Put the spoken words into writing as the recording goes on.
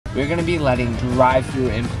We're gonna be letting drive-through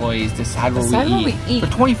employees decide what we eat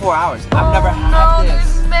for 24 hours. I've never had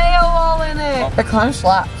this. There's mayo all in it. It kind of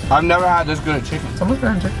slaps. I've never had this good at chicken. Someone's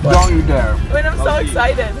gonna chicken. Don't you dare. Wait, I'm so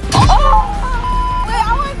excited. Oh! Wait,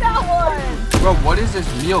 I want that one. Bro, what is this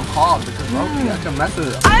meal called? Because low-key, I can mess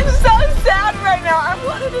with it. I'm so sad right now. I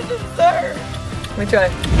wanted a dessert. Let me try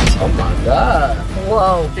it. Oh my god.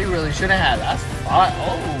 Whoa. He really should have had that. That's fine.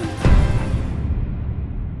 Oh.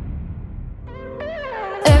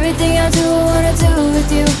 Everything I do, I wanna do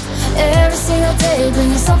with you. Every single day,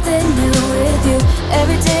 bringing something new with you.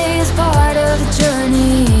 Every day is part of the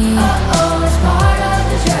journey. Oh, it's part of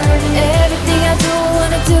the journey. Everything I do, I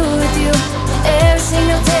wanna do with you. Every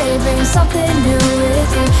single day, bringing something new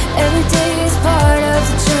with you. Every day is part of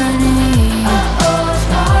the journey. Oh, it's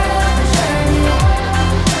part of the journey.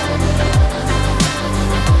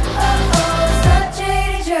 Oh, it's the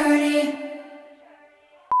Jatie journey.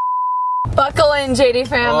 Buckle in, Jatie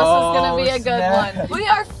fam. This is gonna be a good snap. one. We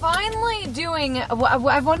are finally doing.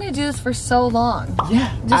 I've wanted to do this for so long.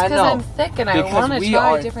 Yeah, just because I'm thick and I want to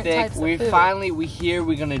try different types of food.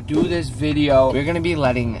 We're gonna do this video. We're gonna be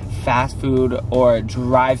letting fast food or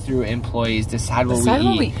drive-through employees decide what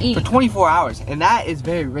we eat for 24 hours, and that is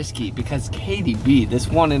very risky because Katie B, this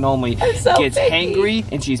one and only, gets hangry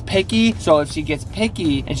and she's picky. So if she gets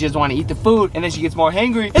picky and she doesn't want to eat the food, and then she gets more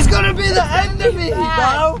hangry, it's gonna be the end of me,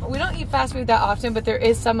 bro. We don't eat fast food that often, but there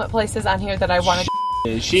is some places on here that I want to.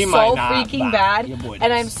 She so might not freaking bad,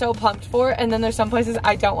 and I'm so pumped for. And then there's some places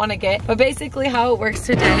I don't want to get. But basically, how it works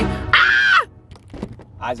today. Ah!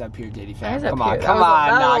 Eyes up here, Jatie fam. Eyes up Come on, here. come on,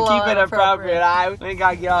 That was now a keep it little appropriate. We ain't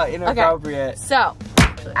gotta get all inappropriate. Okay, so.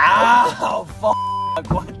 Ow,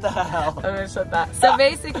 fuck. What the hell? I'm gonna shut that. So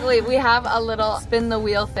basically, we have a little spin the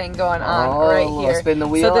wheel thing going on right here. Spin the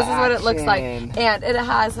wheel. So this is what it looks like, and it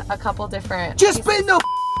has a couple different. Just spin the wheel.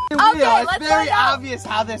 Okay, it's very obvious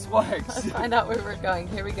how this works. Let's find out where we're going.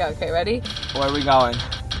 Here we go. Okay, ready? Where are we going?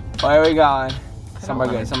 Where are we going? Somewhere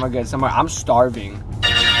good. Somewhere good. Somewhere. I'm starving.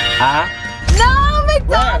 No,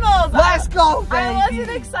 McDonald's! Let's go, baby. I wasn't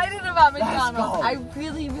excited about McDonald's. I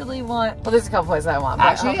really, really want. Well, there's a couple places I want. But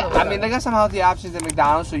actually, I mean, they got some healthy options at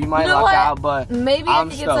McDonald's, so you might luck out. But maybe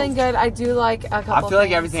if you get something good, I do like a couple. I feel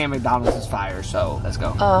like everything at McDonald's is fire. So let's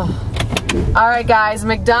go. All right, guys,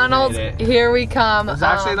 McDonald's, here we come. It's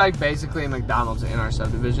actually like basically a McDonald's in our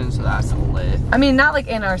subdivision, so that's lit. I mean, not like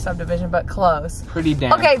in our subdivision, but close. Pretty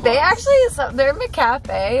damn Okay, close. they actually, their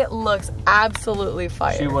McCafe looks absolutely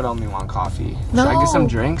fire. She would only want coffee. No. Should I get some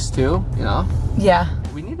drinks too, you know? Yeah.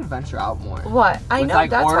 We need to venture out more. What? I know,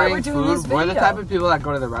 like that's why we're doing this video. We're the type of people that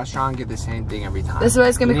go to the restaurant and get the same thing every time. This is what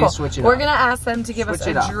it's gonna be cool. Switch it we're up. gonna ask them to give us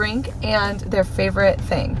a drink and their favorite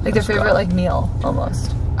thing. Like their favorite like meal,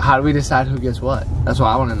 almost. How do we decide who gets what? That's what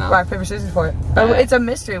I want to know. Rock, paper, scissors for it. But it's a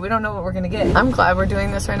mystery. We don't know what we're gonna get. I'm glad we're doing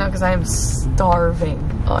this right now because I am starving.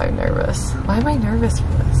 Oh, I'm nervous. Why am I nervous for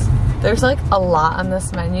this? There's like a lot on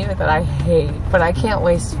this menu that I hate, but I can't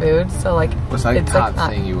waste food. So like, what's like it's top like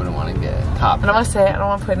thing you wouldn't want to get? Top. I don't want to say it. I don't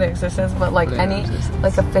want to put it in existence, but like any,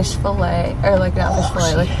 like a fish fillet or like not fish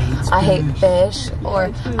fillet. Like I hate fish,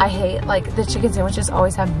 or I hate like the chicken sandwiches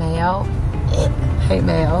always have mayo. Hate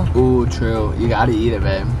mayo. Ooh, true. You gotta eat it,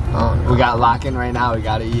 babe. Oh, no. We got lock-in right now. We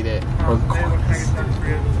gotta eat it.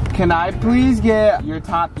 Can I please get your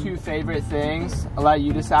top 2 favorite things? I'll let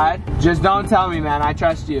you decide. Just don't tell me, man. I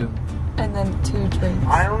trust you. And then 2 drinks.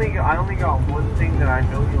 I only got one thing that I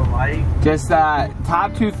know you'll like. Just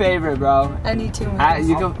top 2 favorite, bro. Any 2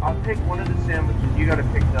 meals. I'll pick one of the sandwiches. You gotta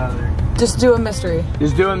pick the other. Just do a mystery.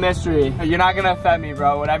 Just do a mystery. You're not gonna offend me,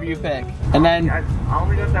 bro. Whatever you pick. And then I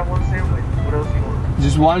only got that one sandwich. What else you want?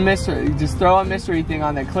 just one mystery. Just throw a mystery thing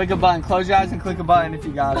on there. Click a button. Close your eyes and click a button if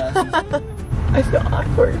you gotta. I feel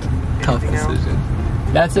awkward. Tough decision.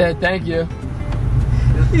 That's it. Thank you.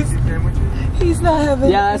 He's not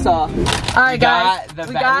having. Yeah, that's all. All right, guys.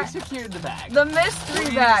 We secured the bag. The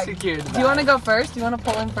mystery bag. Secured the bag. Do you want to go first? Do you want to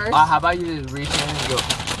pull in first? How about you just reach in and go?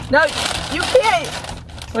 No, you can't.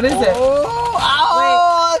 What is it?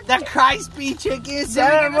 Oh, the crispy chicken Did we get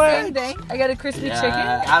sandwich. the same thing? I got a crispy chicken.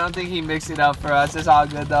 I don't think he mixed it up for us. It's all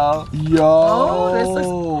good though.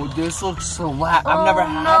 Yo, this looks slap. I've never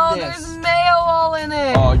had this. There's mayo all in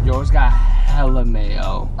it. Oh, yours got hella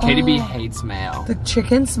mayo. Katie B hates mayo. The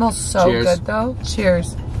chicken smells so good though.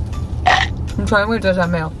 Cheers. I'm trying to does that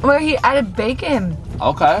mayo. Oh, he added bacon.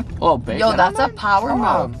 Okay, a little bacon. Yo, that's a power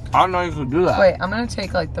move. I didn't know you could do that. Wait, I'm gonna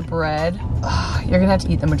take like the bread. You're gonna have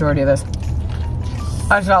to eat the majority of this.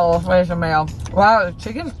 I saw a face of mayo. Wow, the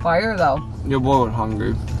chicken's fire though. Your boy was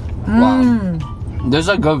hungry. Wow. This is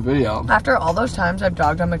a good video. After all those times I've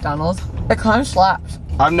dogged on McDonald's, it kind of slaps.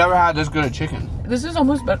 I've never had this good at chicken. This is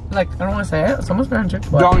almost better. Like, I don't want to say it. It's almost better than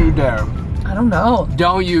Chick-fil-A. Don't you dare. I don't know.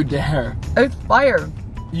 Don't you dare. It's fire.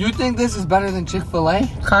 You think this is better than Chick-fil-A?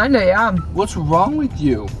 Kinda, yeah. What's wrong with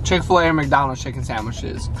you? Chick-fil-A or McDonald's chicken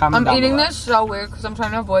sandwiches? Comment I'm down eating below. this so weird because I'm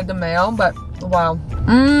trying to avoid the mayo, but wow.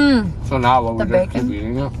 So now what, we The just bacon? keep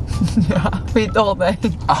eating it? Yeah, we eat the whole thing.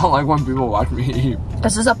 I don't like when people watch me eat.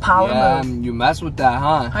 This is a power move. You mess with that,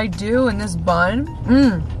 huh? I do in this bun.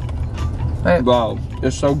 Wait. Bro,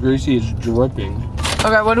 it's so greasy, it's dripping.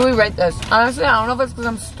 Okay, what do we rate this? Honestly, I don't know if it's because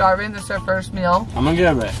I'm starving. This is our first meal. I'm gonna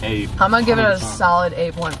give it an 8. I'm gonna give it a 100%. solid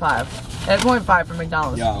 8.5. 8.5 for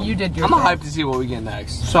McDonald's. Yo, You did your I'm thing. hyped to see what we get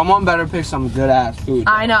next. Someone better pick some good ass food.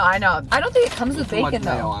 I know. I don't think it comes with Too much bacon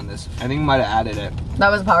mayo though. on this. I think we might have added it. That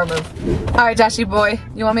was a power move. All right, Joshy boy,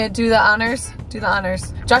 you want me to do the honors? Do the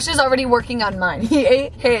honors. Josh is already working on mine. He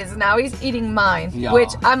ate his, now he's eating mine. Yo.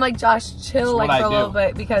 Which I'm like, Josh, chill That's like what for a I little do.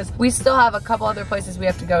 bit because we still have a couple other places we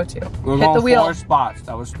have to go to. We're Hit going the wheel. 4 spots.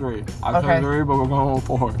 That was 3. I Okay. said 3, but we're going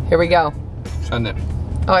 4. Here we go. Send it.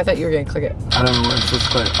 Oh, I thought you were gonna click it. I don't know where it's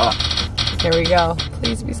supposed to click. Here we go.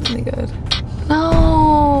 Please be something good.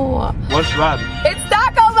 No. What's that? It's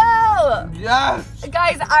Taco Bell! Yes!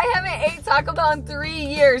 Guys, I haven't ate Taco Bell in 3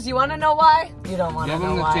 years. You wanna know why? You don't wanna Give know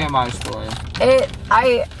him the why. TMI story.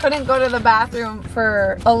 I couldn't go to the bathroom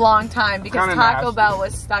for a long time because Kinda Taco nasty. Bell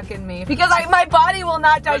was stuck in me. Because my body will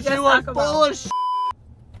not digest But you were Taco full Bell. of shit.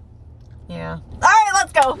 Yeah. All right,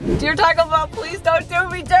 let's go. Dear Taco Bell, please don't do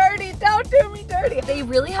me dirty. Don't do me dirty. They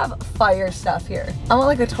really have fire stuff here. I want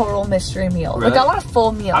like a total mystery meal. Really? Like I want a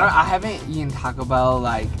full meal. I haven't eaten Taco Bell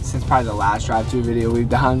like since probably the last drive-thru video we've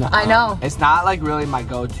done. I know. It's not like really my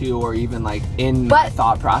go-to or even like in my But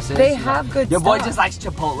thought process. they You know, have good Your boy stuff. just likes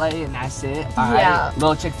Chipotle and that's it. All Yeah. right.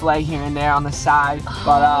 Little Chick-fil-A here and there on the side.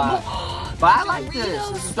 But I like this.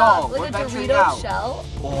 Dorito This is stuff, dope. We're like a venturing Dorito out. shell.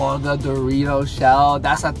 Oh, the Dorito shell.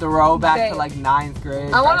 That's a throwback Okay. to like 9th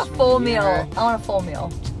grade. I want a freshman full year. meal. I want a full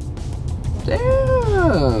meal.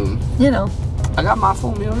 Damn. You know. I got my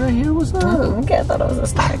full meal right here. What's up? Okay, I thought it was a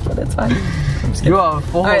snack, but it's fine. You are a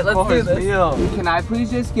full All right, let's do course this. meal. Can I please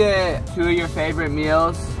just get 2 of your favorite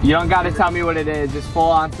meals? You don't gotta tell me what it is, just full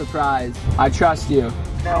on surprise. I trust you.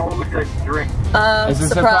 No, it's a drink. It's a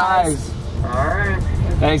surprise. Alright.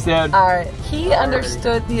 Thanks, dude. All right, he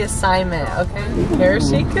understood the assignment. Okay, here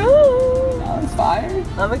she goes. That was fire.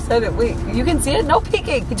 I'm excited. Wait, you can see it? No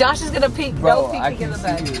peeking. Josh is gonna peek. Bro, no I peeking in can the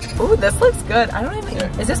bag. see it. Ooh, this looks good. I don't even.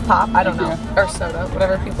 Yeah. Is this pop? I don't know. Thank Or soda,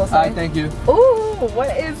 whatever people say. Thank you. Ooh,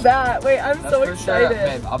 what is that? Wait, I'm That's so for sure,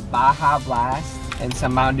 excited. babe. A Baja Blast and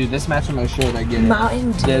some Mountain Dew. This matches my shirt. I get it.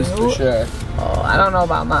 Mountain Dew. This for sure. Oh, I don't know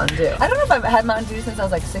about Mountain Dew. I don't know if I've had Mountain Dew since I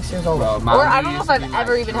was like 6 years old. Bro, or Mountain I Dew don't know used if to I've be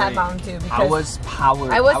ever my even had drink. Mountain Dew because I was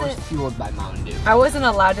powered. I I wasn't- was fueled by Mountain Dew. I wasn't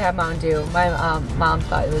allowed to have Mountain Dew. My mom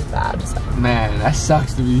thought it was bad. So. Man, that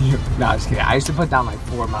sucks to be you. No, I'm just kidding. I used to put down like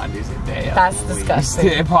 4 Mountain Dews a day. That's at least.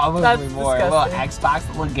 disgusting. Probably That's more. disgusting. Little Xbox,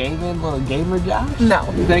 little gaming, little gamer Josh. No.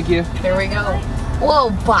 Thank you. Here we go. Whoa,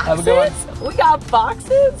 Have a good boxes? We got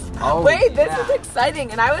boxes? Oh, Wait, this yeah. is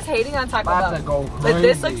exciting. And I was hating on Taco About Bell. to go But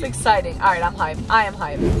this crazy. looks exciting. All right, I'm hyped. I am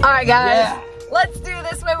hyped. All right, guys. Yeah. Let's do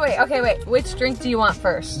this. Wait. Okay, wait. Which drink do you want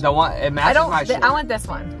first? The one, it matches my shirt. I want this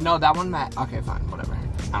one. No, that one Okay, fine, whatever.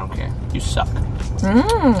 I don't care. You suck.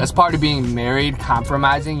 Mmm. That's part of being married,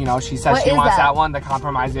 compromising. You know, she says What she is wants that? that one. The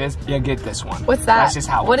compromise is, you get this one. What's that? That's just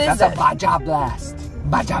how it What works. is That's it? a Baja Blast.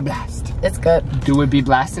 Baja Blast. It's good. Do it be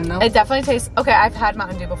blasting though? It definitely tastes. Okay, I've had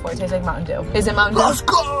Mountain Dew before. It tastes like Mountain Dew. Is it Mountain Dew? Let's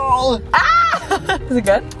go! Ah! Is it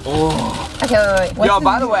good? Oh. Okay, wait. What's Yo, the-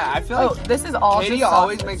 by the way, I feel like Oh, this is all Katie just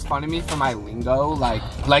always sauces. makes fun of me for my lingo. Like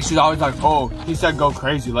she's always like, oh, he said go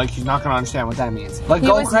crazy. Like she's not gonna understand what that means. Like He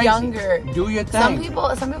go was crazy. younger. Do your thing.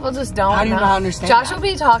 Some people just don't. How do you not understand Josh that? will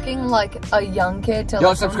be talking like a young kid to. Yo,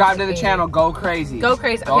 like subscribe to someone the who's channel. 80. Go crazy. Go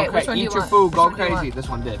crazy. Okay, which one do you Eat your want? food. Which Go one do you crazy. want? This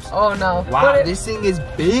one dips. Oh no! Wow, What this thing is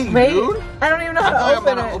big, Wait, dude. I don't even know I how thought to you were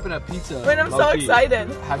open about to it. open a pizza. Wait, I'm so Low-key. excited.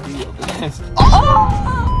 Have you open this?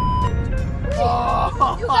 Oh!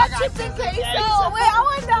 Oh, You got chips and queso. Wait, I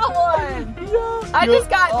want that one. I just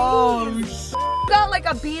got these. Got like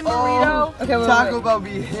a bean burrito. Okay, wait, Taco wait. Bell be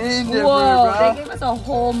hitting Whoa, bro. they gave us a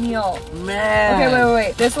whole meal. Man. Okay,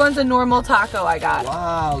 wait. This one's a normal taco I got.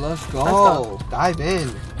 Wow, let's go. go. Dive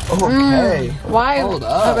in. Okay. Why Hold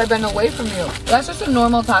up. have I been away from you? That's just a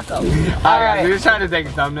normal taco. All All right, we right. were trying to take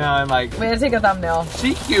a thumbnail and like, We're gonna take a thumbnail.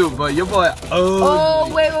 she cute, but your boy.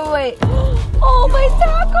 Oh, wait. Oh, my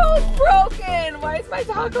taco's broken. Why is my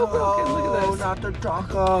taco broken? Look at Oh, this. not the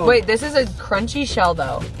taco. Wait, this is a crunchy shell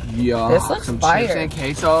though. Yo, This looks some fire. chips and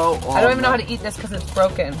queso. Oh, I don't even know how to eat this because it's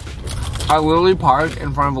broken. I literally parked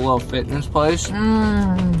in front of a little fitness place.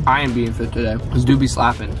 I ain't being fit today. This dude be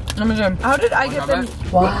slapping. How did I get them?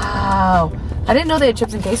 Wow. I didn't know they had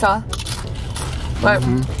chips and queso. But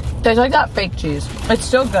there's like that fake cheese. It's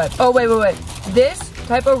still good. Oh, wait. This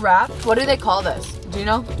type of wrap, what do they call this? Do you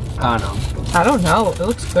know? I don't know. I don't know. It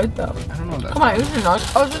looks good though. I don't know that. Come on, you should know.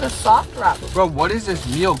 Oh, it's in a soft wrap. Bro, what is this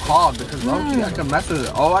meal called? Because low-key, I can mess with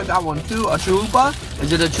it. Oh, I got one too. A chalupa?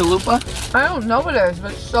 Is it a chalupa? I don't know what it is,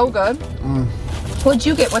 but it's so good. What'd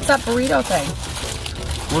you get? What's that burrito thing?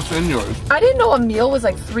 What's in yours? I didn't know a meal was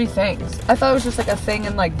like 3 things. I thought it was just like a thing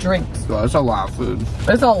and like drinks. Bro, that's a lot of food.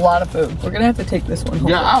 There's a lot of food. We're gonna have to take this one home.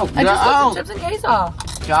 Get out. I just got some chips and queso.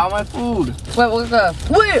 Get out my food. Wait, what's that?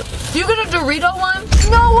 Wait, you get a Dorito one?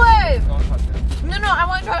 No way! Don't touch it. No, I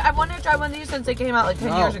wanted to try one of these since they came out like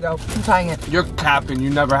 10 years ago. I'm trying it. You're capping.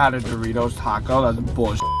 You never had a Doritos taco. That's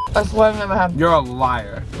bullshit. That's what I've never had. You're a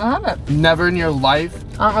liar. I haven't. Never in your life?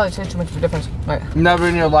 I don't really taste too much of a difference. Wait. Never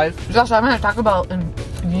in your life? Josh, I haven't had Taco Bell in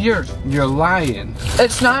years. You're lying.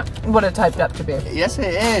 It's not what it typed up to be. Yes,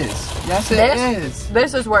 it is. Yes, it is.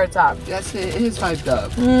 This is where it's at. Yes, it is hyped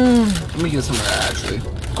up. Let me get some of that, actually.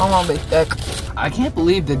 I want to be thick. I can't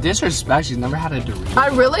believe the disrespect. She's never had a Dorito. I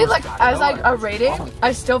really like, as like a rating,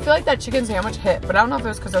 I still feel like that chicken sandwich hit, but I don't know if it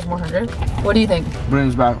was because I was more hungry. What do you think?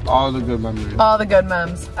 Brings back all the good memories. All the good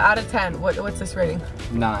memes. Out of 10, what's this rating?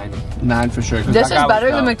 9. 9 for sure. This is better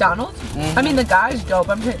than McDonald's? I mean, the guy's dope.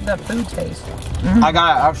 I'm hitting the food taste. I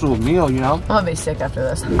got an actual meal, you know? I'm gonna be sick after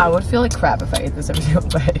this. I would feel like crap if I ate this every single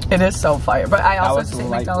day. It is so fire. But I also say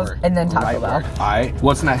McDonald's and then Taco Bell. Alright,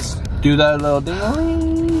 what's next? Do that little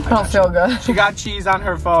ding. I don't feel good. She got cheese on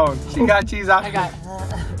her phone. She got cheese on her phone.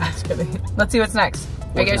 Just kidding. Let's see what's next.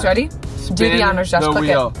 Are you guys ready? Do the honors, Josh. Click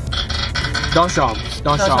it. Don't show him.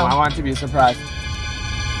 Don't show him. I want it to be a surprise.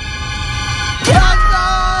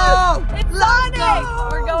 It's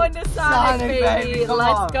Sonic! We're going to Sonic, baby.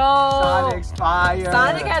 Let's go. Sonic's fire.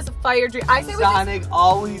 Sonic has a fire drink. I say Sonic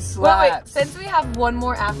always slaps. Wait, since we have one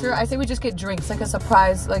more after, I say we just get drinks, like a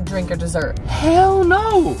surprise, like drink or dessert. Hell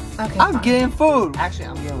no. Okay, I'm getting food. Actually,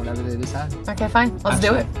 I'm getting whatever they decide. Okay, fine. Let's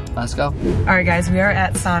do it. Let's go. All right, guys, we are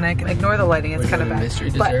at Sonic. Ignore the lighting; it's kind of bad. Mystery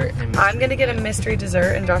dessert. I'm gonna get a mystery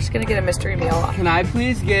dessert, and Josh's gonna get a mystery meal. Can I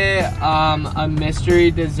please get a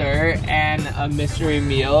mystery dessert and a mystery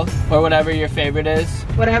meal, or whatever your favorite is?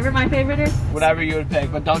 Whatever my favorite is? Whatever you would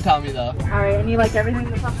pick, but don't tell me though. Alright, and you like everything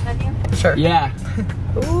that's on the menu? Sure. Yeah.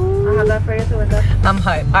 Ooh. I'll have that for you to window. I'm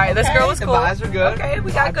hyped. All right, this girl was cool. The vibes were good. Okay,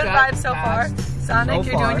 we got good vibes so far. Sonic,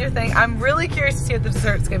 you're doing your thing. I'm really curious to see what the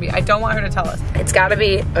dessert's gonna be. I don't want her to tell us. It's gotta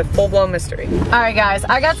be a full-blown mystery. All right, guys,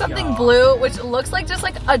 I got something blue, which looks like just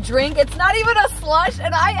like a drink. It's not even a slush,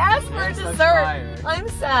 and I asked for a dessert. I'm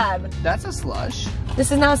sad. That's a slush.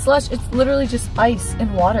 This is not a slush. It's literally just ice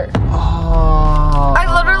and water. Oh. I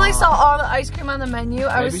literally saw all the ice cream on the menu.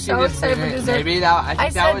 I was so excited for dessert. Maybe that, I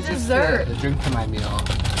think that was dessert. Just the drink to my meal.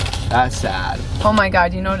 That's sad. Oh my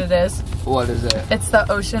God, you know what it is? What is it? It's the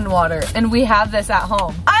ocean water, and we have this at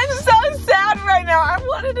home. I'm so sad right now. I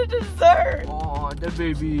wanted a dessert. Oh, the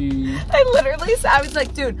baby. I literally, I was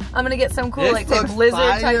like, dude, I'm gonna get some cool, like, say,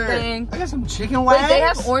 blizzard type thing. I got some chicken wings. Wait, they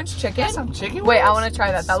have orange chicken? Some chicken wings? Wait, I want to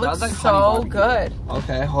try that. That looks like so good.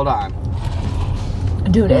 Okay, hold on.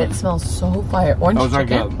 Dude, it smells so fire. Orange Those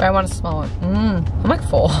chicken. are good. Wait, I want to smell it. I'm like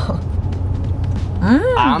full.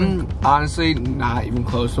 I'm honestly not even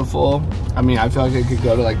close to full. I mean, I feel like I could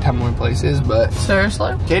go to like 10 more places, but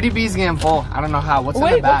seriously? Katie B's getting full. I don't know how. What's in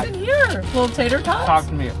the bag? What's in here? Little tater tots? Talk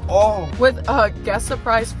to me. Oh. With a guest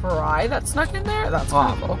surprise fry that's snuck in there? That's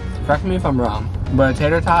cool. Correct me if I'm wrong, but a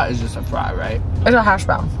tater tot is just a fry, right? It's a hash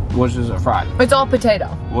brown. Which is a fry? It's all potato.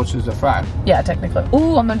 Which is a fry? Yeah, technically.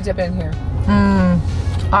 Ooh, I'm gonna dip in here.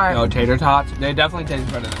 All right. No, tater tots, they definitely taste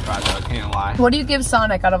better than fries, though, I can't lie. What do you give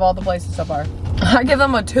Sonic out of all the places so far? I give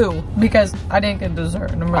them a 2 because I didn't get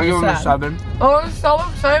dessert. And I'm really I give them sad. a 7. Oh, I'm so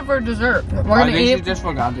excited for dessert. We're gonna I think eat. she just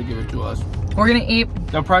forgot to give it to us. We're gonna eat.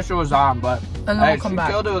 The pressure was on, but and then we'll come back.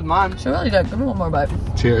 She killed it with mine. She really did. Give me one more bite.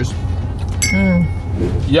 Cheers.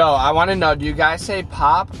 Yo, I want to know, do you guys say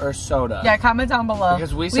pop or soda? Yeah, comment down below.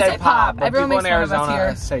 Because we say pop, but everyone people in makes fun of us Arizona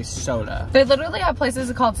here. say soda. They literally have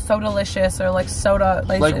places called Sodalicious or like soda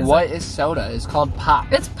places. Like, what is soda? It's called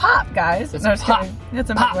pop. It's pop, guys. It's no, just pop. kidding. It's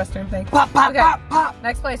a Pop. Midwestern thing. Pop, pop, Okay. pop, pop.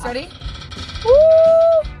 Next place, ready? Woo!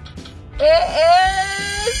 It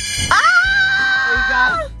is. We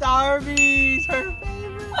got Starbucks, her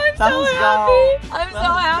favorite. I'm so happy. I'm so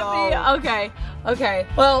happy. Okay. Okay.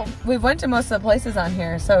 Well, we went to most of the places on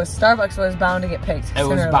here, so Starbucks was bound to get picked. It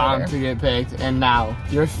was bound to get picked, and now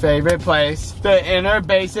your favorite place, the inner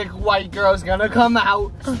basic white girl's gonna come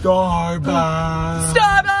out. Starbucks.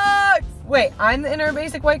 Starbucks. Wait, I'm the inner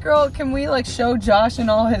basic white girl. Can we like show Josh and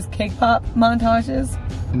all his cake pop montages?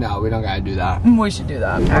 No, we don't gotta do that. We should do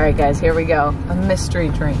that. All right, guys, here we go. A mystery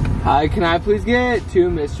drink. Hi, can I please get 2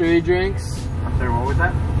 mystery drinks? I'm sorry, what was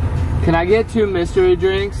that? Can I get 2 mystery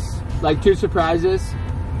drinks? Like 2 surprises?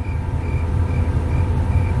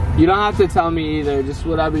 You don't have to tell me either, just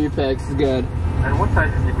whatever you pick is good. And what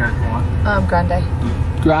sizes do you guys want?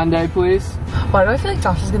 Grande. Grande, please. Why do I feel like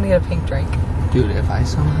Josh is gonna get a pink drink? Dude, if I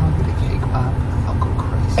somehow get a cake pop, I'll go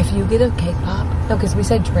crazy. If you get a cake pop, no, because we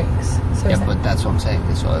said drinks. So Yeah, but that's what I'm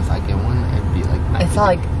saying. So if I get one, it'd be like it's not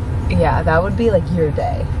like, yeah, that would be like your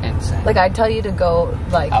day. insane. Like I'd tell you to go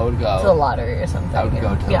like I would go to the lottery or something. I would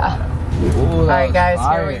go to the yeah. lotto. All right, guys,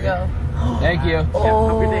 here we go. Thank you.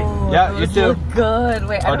 Oh, Yeah, you those too. look good.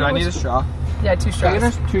 Wait, Oh, do I need a straw? Yeah, 2 straws. Can I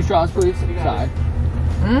get 2 straws, please? Sorry.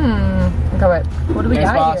 Okay, wait. What do we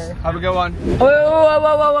Thanks, got boss. here? Have a good one.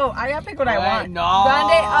 Whoa. I gotta pick what I Wait, want. no.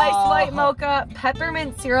 Grande iced white mocha,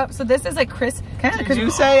 peppermint syrup. So this is like crisp. Did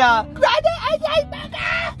you say Grande iced white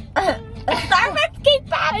mocha? Starbucks cake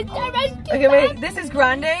pop. Okay, wait. This is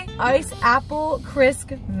grande iced apple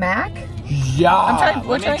crisp mac. Yeah.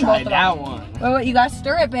 We're trying both of them. that one. Wait, you gotta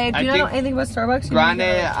stir it, babe. I You don't know think anything about Starbucks? You Grande need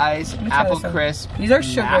to- ice, Let me try apple this one. crisp. These are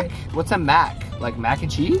sugary. Mac? What's a mac? Like mac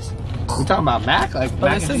and cheese? We're talking about mac? Like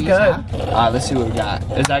mac this and is cheese? good. Huh? Let's see what we got.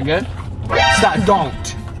 Is that good? Stop.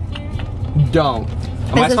 Don't.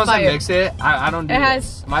 Am I This is supposed fire. to mix it? I don't do It this.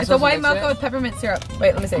 has, Am I it's a supposed to white mix mocha it? with peppermint syrup.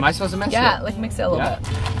 Wait, let me see. Am I supposed to mix it? Yeah, like mix it a little Yeah.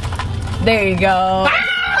 bit. There you go.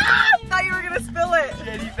 Thought you were gonna spill it.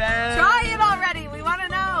 Katie fan. Try it already. We want to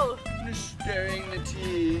know. Just stirring the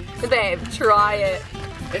tea. Babe, try it.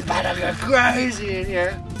 It's about to go crazy in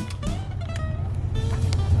here.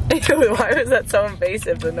 Why was that so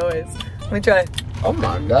invasive, the noise? Let me try. Oh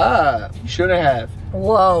my god. You shouldn't have.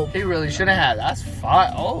 Whoa. He really shouldn't have. That's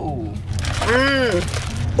fine. Oh.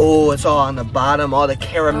 Oh, it's all on the bottom. All the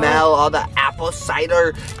caramel, all the apple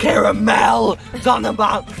cider caramel. It's on the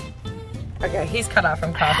bottom. Okay, he's cut off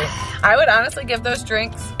from coffee. I would honestly give those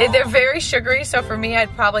drinks, they're very sugary, so for me, I'd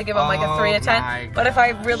probably give them like a 3 out of 10. But if I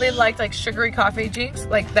really liked like sugary coffee drinks,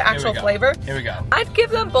 like the actual flavor, Here we go. I'd give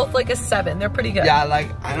them both like a 7. They're pretty good. Yeah, like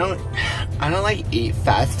I don't like eat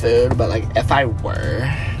fast food, but like if I were,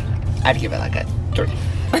 I'd give it like a 3.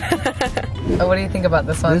 What do you think about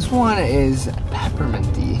this one? This one is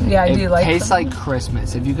pepperminty. Yeah, do you like it tastes them? like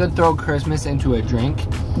Christmas. If you could throw Christmas into a drink,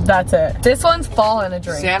 That's it. This one's fall in a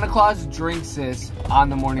drink. Santa Claus drinks this on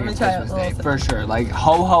the morning Let of me try it Christmas a Day, little for sure. Like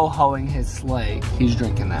ho-ho-hoing his sleigh, he's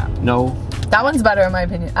drinking that. No, That one's better in my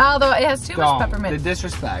opinion. Although it has too much don't. peppermint. The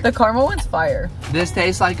disrespect. The caramel one's fire. This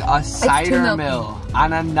tastes like a cider milky. mill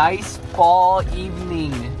on a nice fall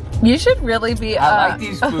evening. You should really be. I like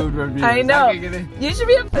these food reviews. I know. I can get it. You should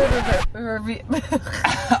be a food review.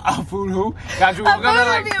 A food who? Guys, we A woke up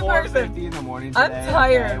at food like review 4:50 in the morning I'm today.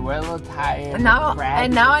 tired. Okay, we're a little tired. And now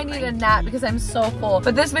crabby, I need a cranky. nap because I'm so full.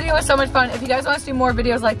 But this video was so much fun. If you guys want to see more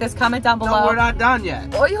videos like this, comment down below. No, we're not done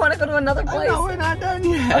yet. Or you want to go to another place? No, we're not done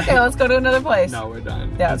yet. Okay, let's go to another place. No, we're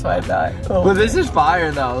done. Yeah, that's what I thought. Cool. But this is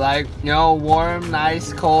fire though. Like, you know, warm,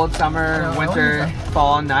 nice, cold summer, I know, winter,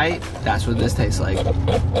 fall night. That's what this tastes like.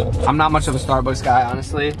 I'm not much of a Starbucks guy,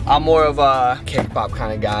 honestly. I'm more of a cake pop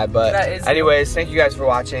kind of guy. But That is- anyways, thank you guys for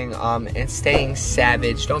watching. And staying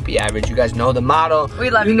savage. Don't be average. You guys know the motto. We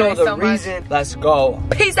love you know guys the so much. reason. Let's go.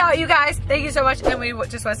 Peace out, you guys. Thank you so much. And we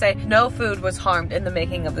just want to say no food was harmed in the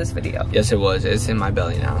making of this video. Yes, it was. It's in my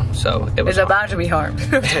belly now. So it was It's about to be harmed.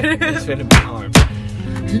 it's gonna be harmed.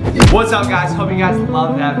 What's up, guys? Hope you guys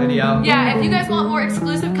love that video. Yeah, if you guys want more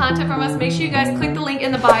exclusive content from us, make sure you guys click the link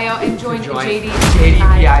in the bio and join Jatie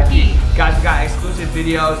VIP. Guys, we got exclusive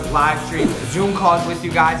videos, live streams, Zoom calls with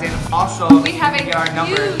you guys, and also We have a get our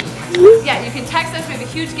number. yeah, you can text us. We have a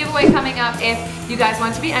huge giveaway coming up if you guys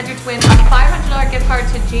want to be entered to win a $500 gift card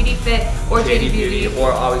to JD Fit or JD Beauty.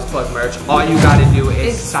 or Always Plug merch. All you gotta do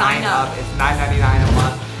is Is sign sign up. up. It's $9.99 a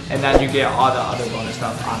month, and then you get all the other bonus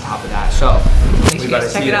stuff on top of that. So Make sure we you better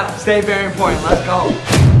guys check see it it. out. Stay very important. Let's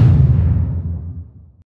go.